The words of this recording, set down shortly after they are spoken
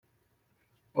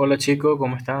Hola chicos,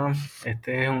 ¿cómo están?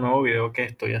 Este es un nuevo video que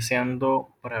estoy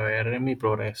haciendo para ver mi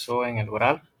progreso en el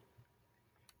BRAWL.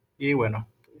 Y bueno,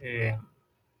 eh,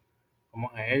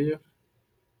 vamos a ello.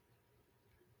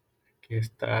 Aquí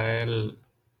está el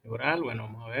BRAWL. Bueno,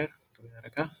 vamos a ver. Voy a dar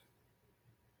acá.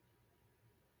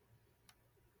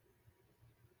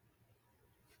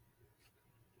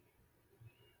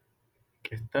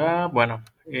 Aquí está. Bueno,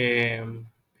 en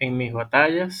mis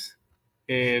batallas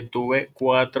tuve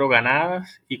 4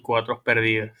 ganadas y 4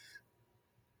 perdidas.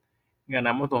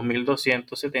 Ganamos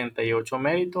 2.278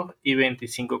 méritos y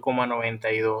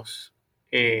 25,92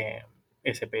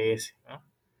 SPS, ¿no?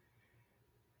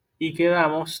 Y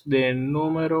quedamos de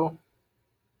número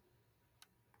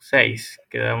 6.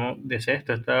 Quedamos de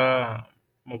sexto esta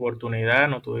oportunidad.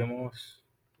 No tuvimos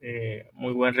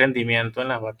muy buen rendimiento en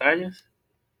las batallas.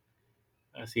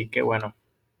 Así que bueno,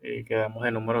 quedamos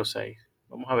de número 6.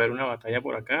 Vamos a ver una batalla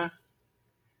por acá.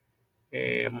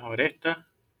 Vamos a ver esta.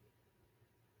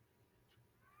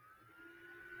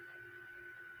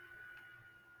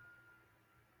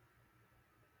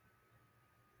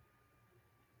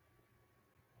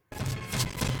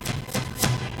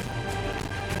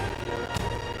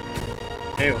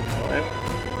 Vamos a ver.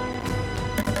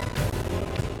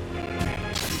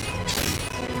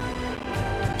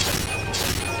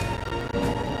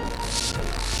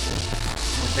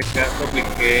 En este caso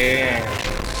apliqué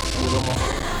puro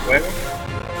juego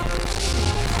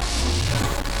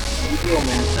y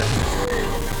aumenta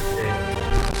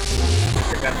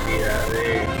esta cantidad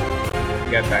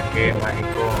de ataque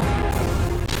mágico.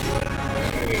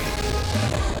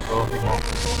 Todos mismos.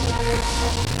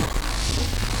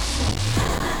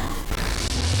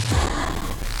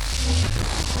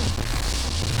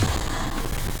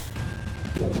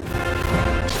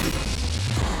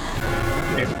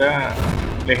 Esta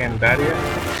legendaria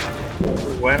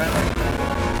muy buena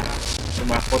y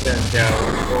más potenciado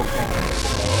con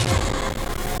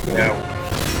el de agua.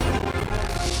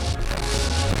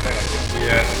 Bueno, aquí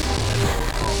ya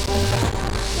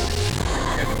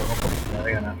tenemos oportunidad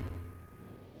de ganar.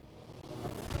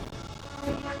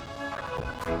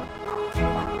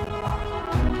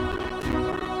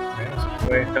 Bueno, así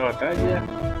fue esta batalla.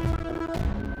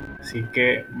 Así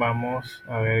que vamos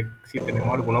a ver si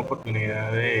tenemos alguna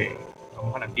oportunidad de...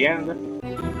 Vamos a la tienda.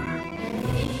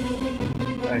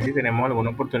 A ver si tenemos alguna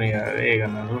oportunidad de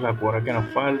ganar la cuota que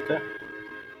nos falta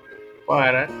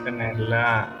para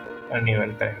tenerla al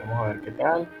nivel 3. Vamos a ver qué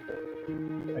tal.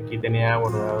 Aquí tenía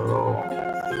guardado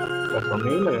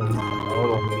 4.000, habíamos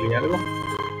gastado 2.000 y algo.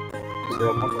 Entonces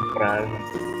vamos a comprar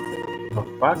los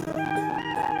packs.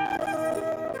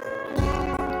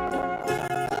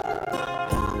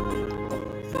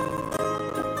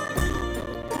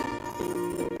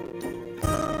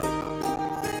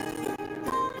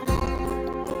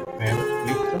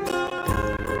 Listo.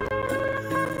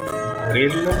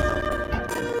 Abrirlo.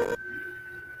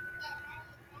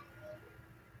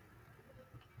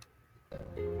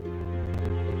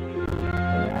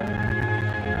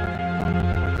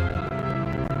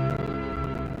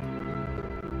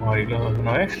 Vamos a abrir los dos de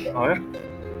una vez. A ver.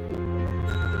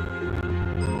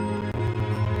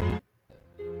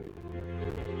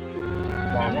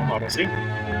 Vamos, ahora sí.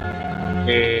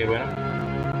 Bueno,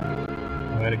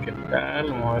 a ver qué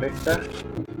tal. Vamos a ver esta.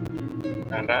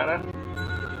 Una rara.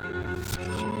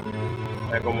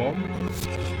 Una común.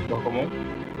 Dos común.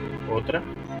 Otra.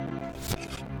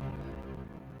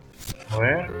 A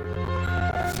ver.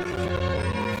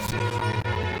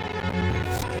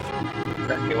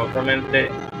 Lastimosamente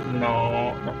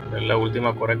no es la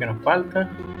última cora que nos falta.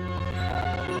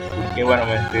 Así que bueno,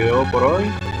 me despido por hoy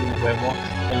y nos vemos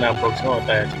en la próxima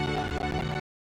batalla.